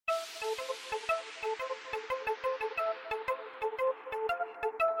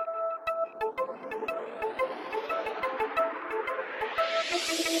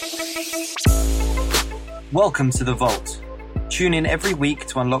Welcome to The Vault. Tune in every week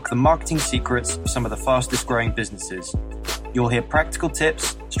to unlock the marketing secrets of some of the fastest growing businesses. You'll hear practical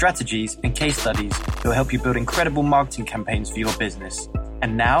tips, strategies, and case studies that will help you build incredible marketing campaigns for your business.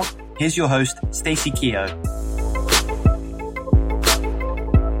 And now, here's your host, Stacey Keogh.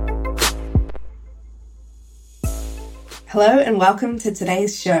 Hello and welcome to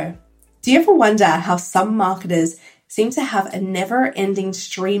today's show. Do you ever wonder how some marketers seem to have a never-ending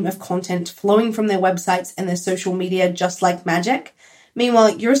stream of content flowing from their websites and their social media just like magic?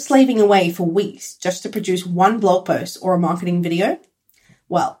 Meanwhile, you're slaving away for weeks just to produce one blog post or a marketing video?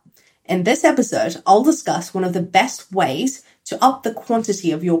 Well, in this episode, I'll discuss one of the best ways to up the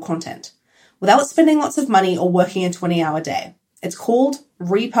quantity of your content without spending lots of money or working a 20-hour day. It's called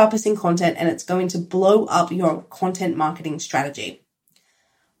repurposing content, and it's going to blow up your content marketing strategy.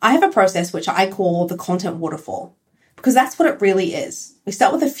 I have a process which I call the content waterfall, because that's what it really is. We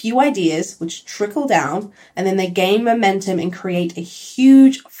start with a few ideas which trickle down, and then they gain momentum and create a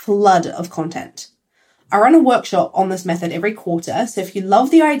huge flood of content. I run a workshop on this method every quarter, so if you love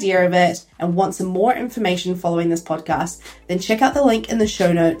the idea of it and want some more information following this podcast, then check out the link in the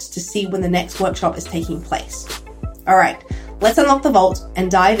show notes to see when the next workshop is taking place. All right, let's unlock the vault and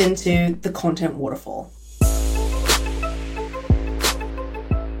dive into the content waterfall.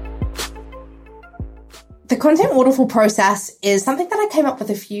 The content waterfall process is something that I came up with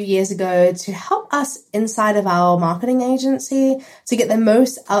a few years ago to help us inside of our marketing agency to get the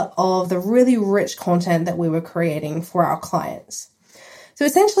most out of the really rich content that we were creating for our clients. So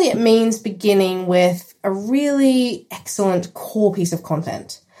essentially it means beginning with a really excellent core piece of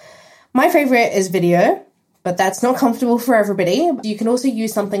content. My favorite is video, but that's not comfortable for everybody. You can also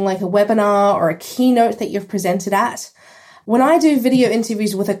use something like a webinar or a keynote that you've presented at. When I do video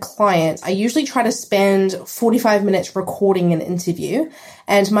interviews with a client, I usually try to spend 45 minutes recording an interview.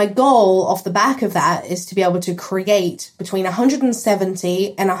 And my goal off the back of that is to be able to create between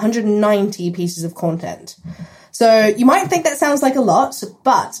 170 and 190 pieces of content. So you might think that sounds like a lot,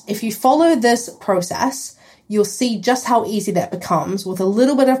 but if you follow this process, you'll see just how easy that becomes with a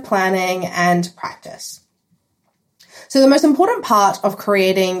little bit of planning and practice. So the most important part of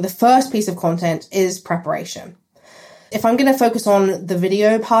creating the first piece of content is preparation. If I'm going to focus on the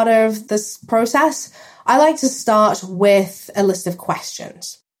video part of this process, I like to start with a list of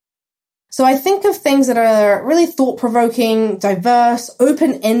questions. So I think of things that are really thought-provoking, diverse,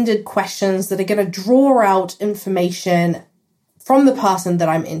 open-ended questions that are going to draw out information from the person that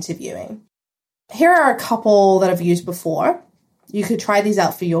I'm interviewing. Here are a couple that I've used before. You could try these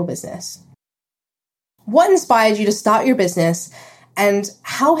out for your business. What inspired you to start your business, and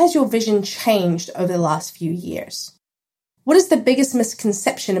how has your vision changed over the last few years? What is the biggest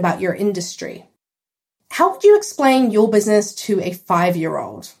misconception about your industry? How would you explain your business to a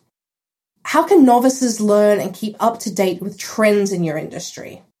 5-year-old? How can novices learn and keep up to date with trends in your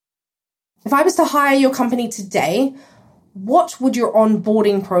industry? If I was to hire your company today, what would your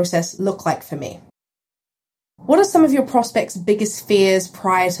onboarding process look like for me? What are some of your prospects' biggest fears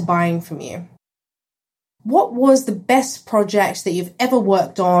prior to buying from you? What was the best project that you've ever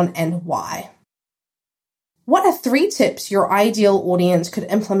worked on and why? What are 3 tips your ideal audience could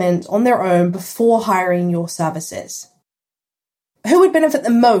implement on their own before hiring your services? Who would benefit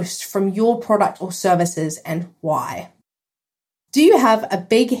the most from your product or services and why? Do you have a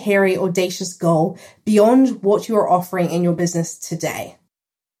big, hairy, audacious goal beyond what you are offering in your business today?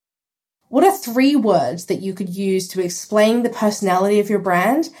 What are 3 words that you could use to explain the personality of your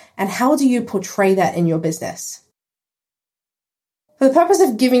brand, and how do you portray that in your business? For the purpose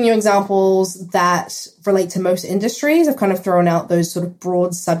of giving you examples that relate to most industries, I've kind of thrown out those sort of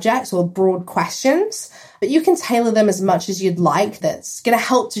broad subjects or broad questions, but you can tailor them as much as you'd like. That's going to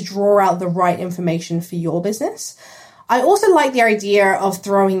help to draw out the right information for your business. I also like the idea of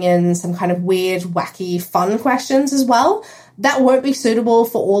throwing in some kind of weird, wacky, fun questions as well. That won't be suitable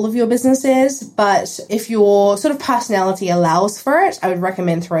for all of your businesses, but if your sort of personality allows for it, I would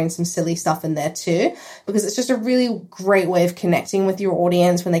recommend throwing some silly stuff in there too, because it's just a really great way of connecting with your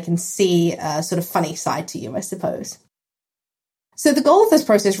audience when they can see a sort of funny side to you, I suppose. So the goal of this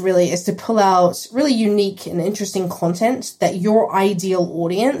process really is to pull out really unique and interesting content that your ideal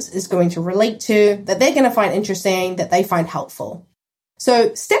audience is going to relate to, that they're going to find interesting, that they find helpful.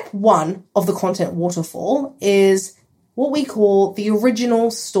 So step 1 of the content waterfall is what we call the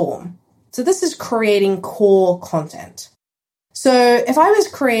original storm. So this is creating core content. So if I was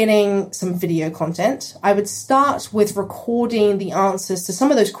creating some video content, I would start with recording the answers to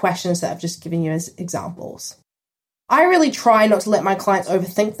some of those questions that I've just given you as examples. I really try not to let my clients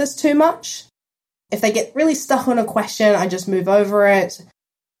overthink this too much. If they get really stuck on a question, I just move over it.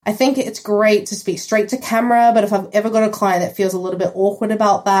 I think it's great to speak straight to camera, but if I've ever got a client that feels a little bit awkward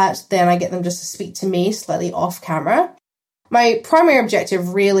about that, then I get them just to speak to me slightly off camera. My primary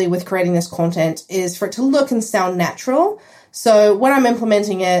objective really with creating this content is for it to look and sound natural. So when I'm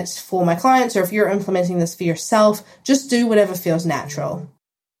implementing it for my clients, or if you're implementing this for yourself, just do whatever feels natural.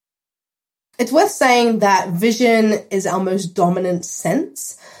 It's worth saying that vision is our most dominant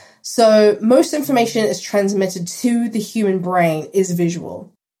sense. So most information is transmitted to the human brain is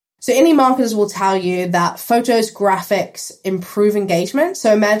visual. So any marketers will tell you that photos, graphics improve engagement.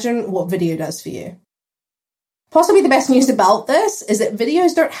 So imagine what video does for you. Possibly the best news about this is that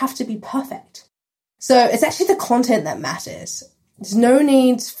videos don't have to be perfect. So it's actually the content that matters. There's no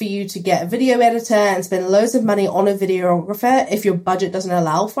need for you to get a video editor and spend loads of money on a videographer if your budget doesn't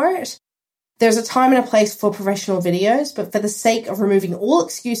allow for it. There's a time and a place for professional videos, but for the sake of removing all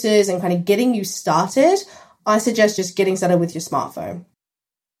excuses and kind of getting you started, I suggest just getting started with your smartphone.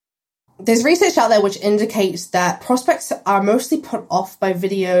 There's research out there which indicates that prospects are mostly put off by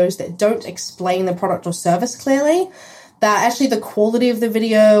videos that don't explain the product or service clearly, that actually the quality of the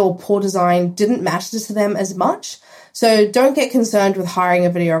video or poor design didn't matter to them as much. So don't get concerned with hiring a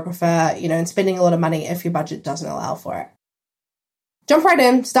videographer, and spending a lot of money if your budget doesn't allow for it. Jump right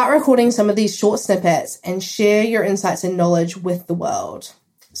in, start recording some of these short snippets and share your insights and knowledge with the world.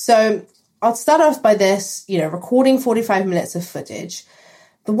 So I'll start off by this, recording 45 minutes of footage.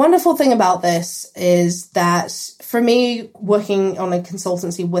 The wonderful thing about this is that for me, working on a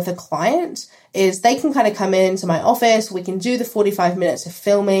consultancy with a client is they can kind of come into my office, we can do the 45 minutes of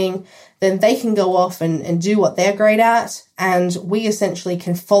filming, then they can go off and do what they're great at. And we essentially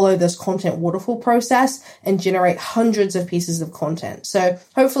can follow this content waterfall process and generate hundreds of pieces of content. So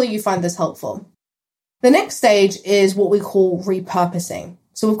hopefully you find this helpful. The next stage is what we call repurposing.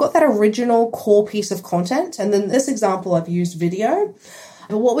 So we've got that original core piece of content. And then this example, I've used video.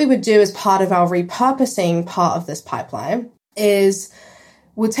 But what we would do as part of our repurposing part of this pipeline is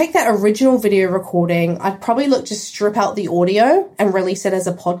we'll take that original video recording. I'd probably look to strip out the audio and release it as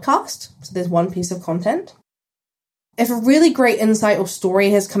a podcast. So there's one piece of content. If a really great insight or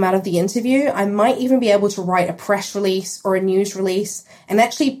story has come out of the interview, I might even be able to write a press release or a news release and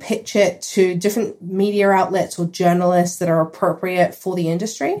actually pitch it to different media outlets or journalists that are appropriate for the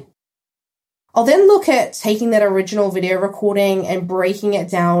industry. I'll then look at taking that original video recording and breaking it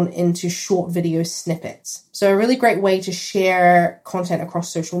down into short video snippets. So a really great way to share content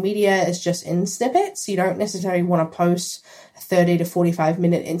across social media is just in snippets. You don't necessarily want to post a 30 to 45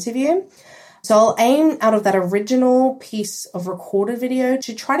 minute interview. So I'll aim out of that original piece of recorded video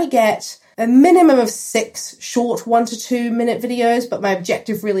to try to get a minimum of 6 short 1 to 2 minute videos, but my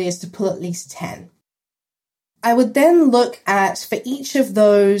objective really is to pull at least 10. I would then look at, for each of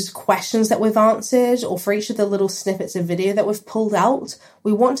those questions that we've answered, or for each of the little snippets of video that we've pulled out,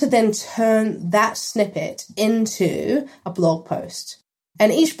 we want to then turn that snippet into a blog post.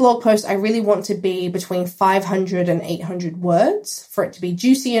 And each blog post, I really want to be between 500 and 800 words for it to be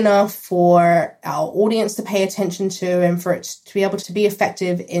juicy enough for our audience to pay attention to and for it to be able to be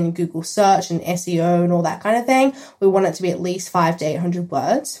effective in Google search and SEO and all that kind of thing. We want it to be at least 500 to 800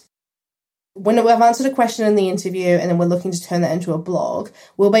 words. When we've answered a question in the interview and then we're looking to turn that into a blog,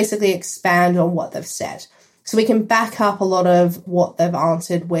 we'll basically expand on what they've said. So we can back up a lot of what they've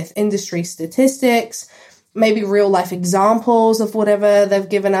answered with industry statistics, maybe real life examples of whatever they've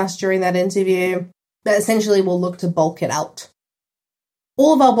given us during that interview. But essentially we'll look to bulk it out.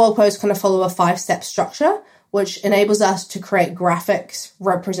 All of our blog posts kind of follow a 5-step structure, which enables us to create graphics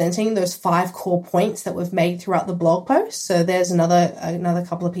representing those 5 core points that we've made throughout the blog post. So there's another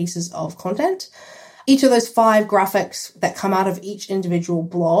couple of pieces of content. Each of those 5 graphics that come out of each individual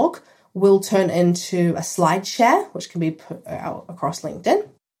blog will turn into a slide share, which can be put out across LinkedIn.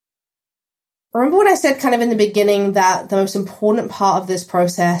 Remember what I said kind of in the beginning that the most important part of this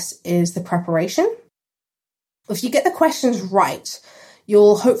process is the preparation? If you get the questions right,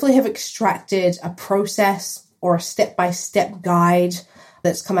 you'll hopefully have extracted a process or a step-by-step guide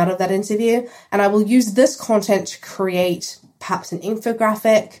that's come out of that interview. And I will use this content to create perhaps an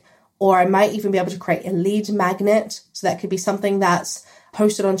infographic, or I might even be able to create a lead magnet. So that could be something that's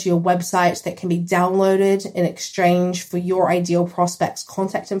posted onto your website that can be downloaded in exchange for your ideal prospect's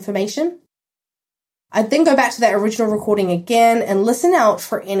contact information. I'd then go back to that original recording again and listen out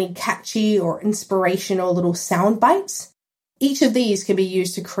for any catchy or inspirational little sound bites. Each of these can be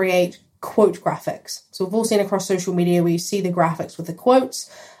used to create quote graphics. So we've all seen across social media where you see the graphics with the quotes,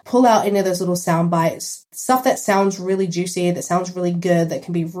 pull out any of those little sound bites, stuff that sounds really juicy, that sounds really good, that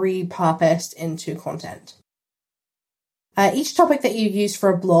can be repurposed into content. Each topic that you use for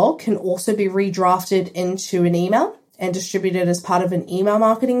a blog can also be redrafted into an email. and distribute it as part of an email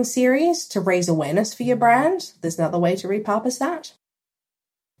marketing series to raise awareness for your brand. There's another way to repurpose that.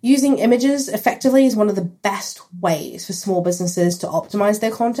 Using images effectively is one of the best ways for small businesses to optimize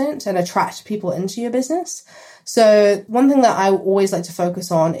their content and attract people into your business. So one thing that I always like to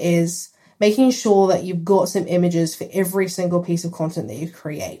focus on is making sure that you've got some images for every single piece of content that you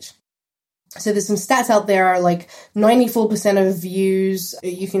create. So there's some stats out there like 94% of views,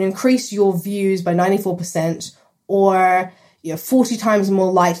 you can increase your views by 94%, or you're 40 times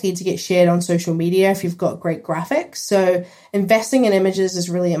more likely to get shared on social media if you've got great graphics. So investing in images is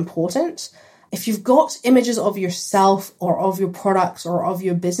really important. If you've got images of yourself or of your products or of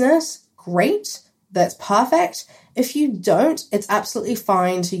your business, great. That's perfect. If you don't, it's absolutely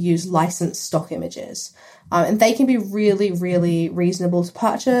fine to use licensed stock images. And they can be really, really reasonable to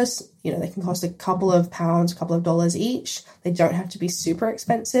purchase. You know, they can cost a couple of pounds, a couple of dollars each. They don't have to be super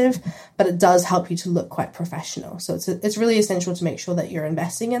expensive, but it does help you to look quite professional. So it's really essential to make sure that you're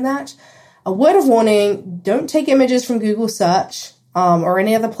investing in that. A word of warning, don't take images from Google Search or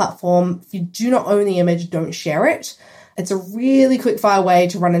any other platform. If you do not own the image, don't share it. It's a really quick fire way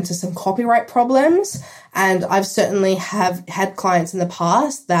to run into some copyright problems. And I've certainly have had clients in the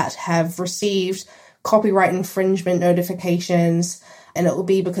past that have received copyright infringement notifications, and it will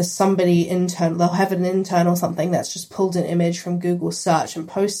be because somebody internal, they'll have an intern or something that's just pulled an image from Google Search and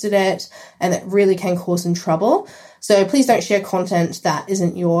posted it, and it really can cause some trouble. So please don't share content that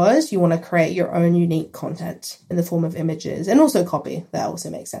isn't yours. You want to create your own unique content in the form of images and also copy. That also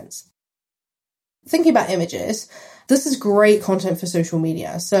makes sense. Thinking about images, this is great content for social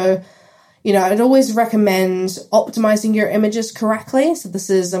media. So, you know, I'd always recommend optimizing your images correctly. So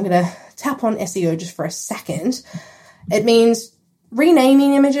I'm going to tap on SEO just for a second. It means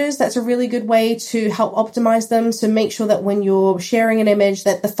renaming images. That's a really good way to help optimize them. So make sure that when you're sharing an image,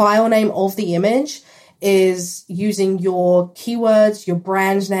 that the file name of the image is using your keywords, your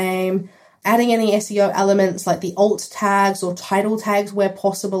brand name, adding any SEO elements like the alt tags or title tags where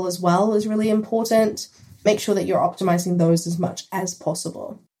possible as well is really important. Make sure that you're optimizing those as much as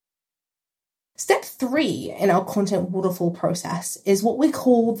possible. Step 3 in our content waterfall process is what we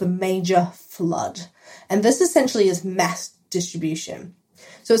call the major flood. And this essentially is mass distribution.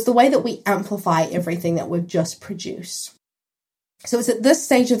 So it's the way that we amplify everything that we've just produced. So it's at this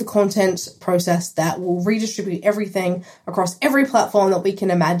stage of the content process that we'll redistribute everything across every platform that we can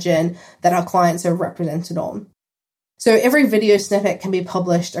imagine that our clients are represented on. So every video snippet can be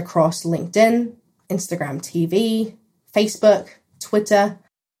published across LinkedIn, Instagram TV, Facebook, Twitter.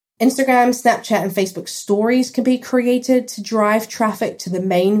 Instagram, Snapchat, and Facebook stories can be created to drive traffic to the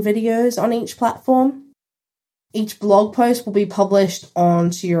main videos on each platform. Each blog post will be published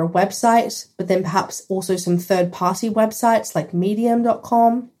onto your website, but then perhaps also some third-party websites like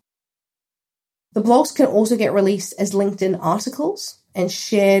medium.com. The blogs can also get released as LinkedIn articles and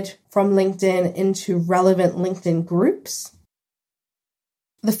shared from LinkedIn into relevant LinkedIn groups.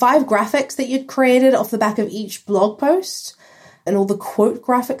 The 5 graphics that you'd created off the back of each blog post and all the quote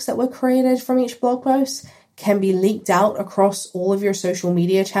graphics that were created from each blog post can be leaked out across all of your social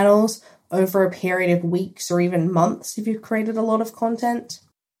media channels over a period of weeks or even months if you've created a lot of content.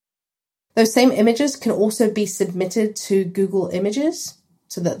 Those same images can also be submitted to Google Images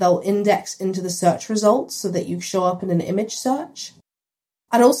so that they'll index into the search results so that you show up in an image search.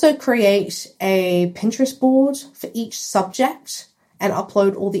 I'd also create a Pinterest board for each subject and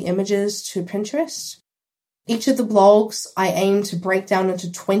upload all the images to Pinterest. Each of the blogs I aim to break down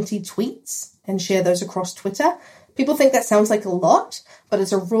into 20 tweets and share those across Twitter. People think that sounds like a lot, but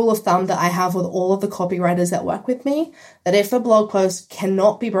it's a rule of thumb that I have with all of the copywriters that work with me, that if a blog post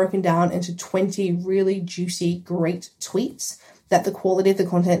cannot be broken down into 20 really juicy, great tweets, that the quality of the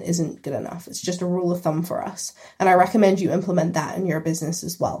content isn't good enough. It's just a rule of thumb for us. And I recommend you implement that in your business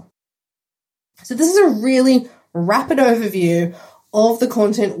as well. So this is a really rapid overview of the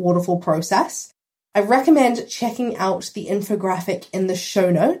content waterfall process. I recommend checking out the infographic in the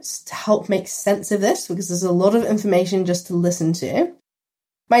show notes to help make sense of this because there's a lot of information just to listen to.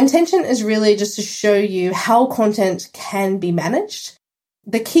 My intention is really just to show you how content can be managed.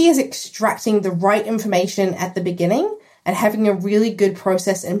 The key is extracting the right information at the beginning and having a really good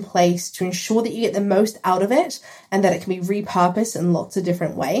process in place to ensure that you get the most out of it and that it can be repurposed in lots of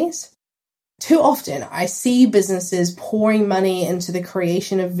different ways. Too often, I see businesses pouring money into the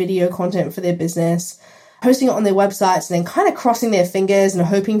creation of video content for their business, posting it on their websites, and then kind of crossing their fingers and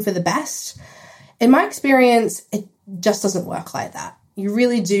hoping for the best. In my experience, it just doesn't work like that. You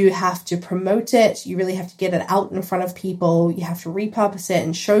really do have to promote it. You really have to get it out in front of people. You have to repurpose it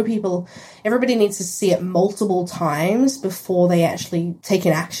and show people. Everybody needs to see it multiple times before they actually take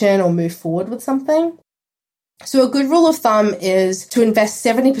an action or move forward with something. So a good rule of thumb is to invest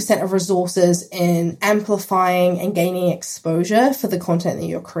 70% of resources in amplifying and gaining exposure for the content that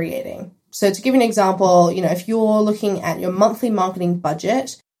you're creating. So to give you an example, if you're looking at your monthly marketing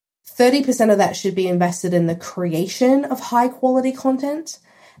budget, 30% of that should be invested in the creation of high quality content,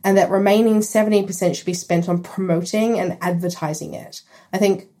 and that remaining 70% should be spent on promoting and advertising it. I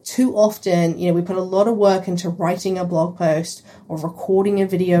think too often, we put a lot of work into writing a blog post or recording a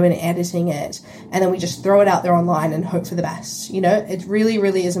video and editing it, and then we just throw it out there online and hope for the best. It really,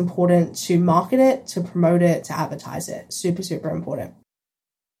 really is important to market it, to promote it, to advertise it. Super, super important.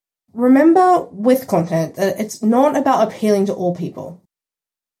 Remember with content that it's not about appealing to all people.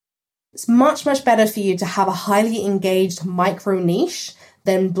 It's much, much better for you to have a highly engaged micro niche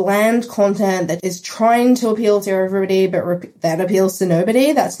than bland content that is trying to appeal to everybody, but that appeals to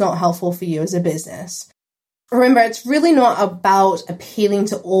nobody. That's not helpful for you as a business. Remember, it's really not about appealing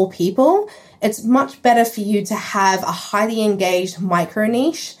to all people. It's much better for you to have a highly engaged micro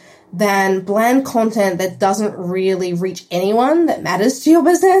niche than bland content that doesn't really reach anyone that matters to your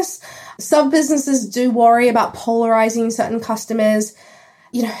business. Some businesses do worry about polarizing certain customers.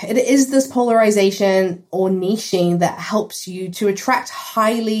 It is this polarization or niching that helps you to attract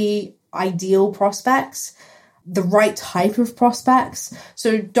highly ideal prospects, the right type of prospects.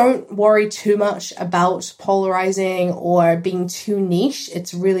 So don't worry too much about polarizing or being too niche.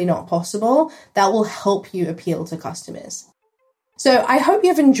 It's really not possible. That will help you appeal to customers. So I hope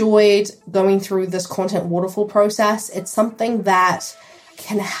you've enjoyed going through this content waterfall process. It's something that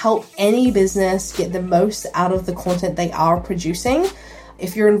can help any business get the most out of the content they are producing.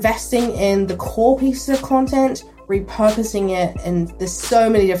 If you're investing in the core pieces of content, repurposing it, and there's so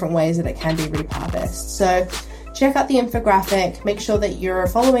many different ways that it can be repurposed. So check out the infographic, make sure that you're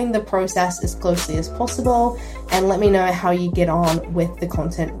following the process as closely as possible, and let me know how you get on with the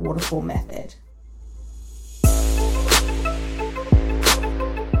content waterfall method.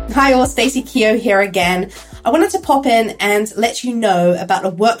 Hi all, Stacey Keogh here again. I wanted to pop in and let you know about a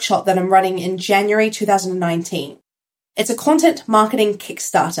workshop that I'm running in January 2019. It's a content marketing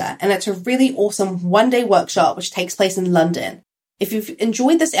Kickstarter, and it's a really awesome one-day workshop which takes place in London. If you've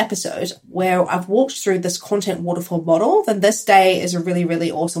enjoyed this episode where I've walked through this content waterfall model, then this day is a really,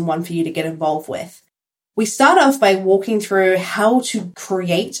 really awesome one for you to get involved with. We start off by walking through how to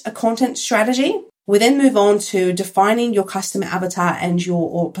create a content strategy. We then move on to defining your customer avatar and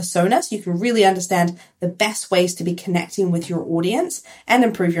your persona so you can really understand the best ways to be connecting with your audience and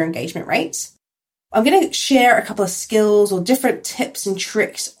improve your engagement rates. I'm going to share a couple of skills or different tips and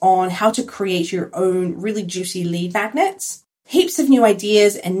tricks on how to create your own really juicy lead magnets. Heaps of new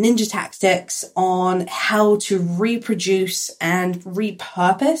ideas and ninja tactics on how to reproduce and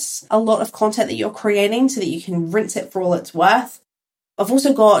repurpose a lot of content that you're creating so that you can rinse it for all it's worth. I've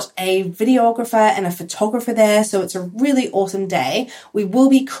also got a videographer and a photographer there, so it's a really awesome day. We will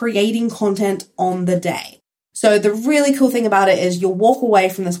be creating content on the day. So the really cool thing about it is you'll walk away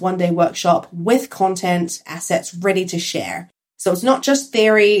from this one-day workshop with content assets ready to share. So it's not just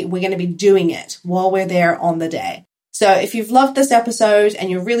theory, we're going to be doing it while we're there on the day. So if you've loved this episode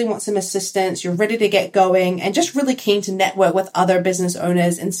and you really want some assistance, you're ready to get going and just really keen to network with other business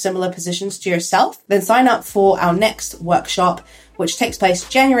owners in similar positions to yourself, then sign up for our next workshop, which takes place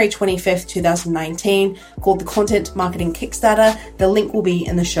January 25th, 2019, called the Content Marketing Kickstarter. The link will be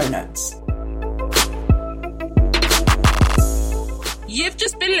in the show notes. You've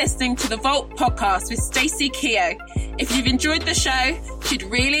just been listening to the Vault podcast with Stacey Keogh. If you've enjoyed the show, she'd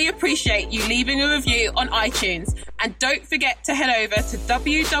really appreciate you leaving a review on iTunes. And don't forget to head over to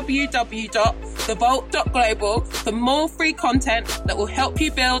www.thevault.global for more free content that will help you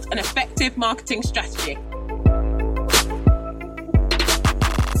build an effective marketing strategy.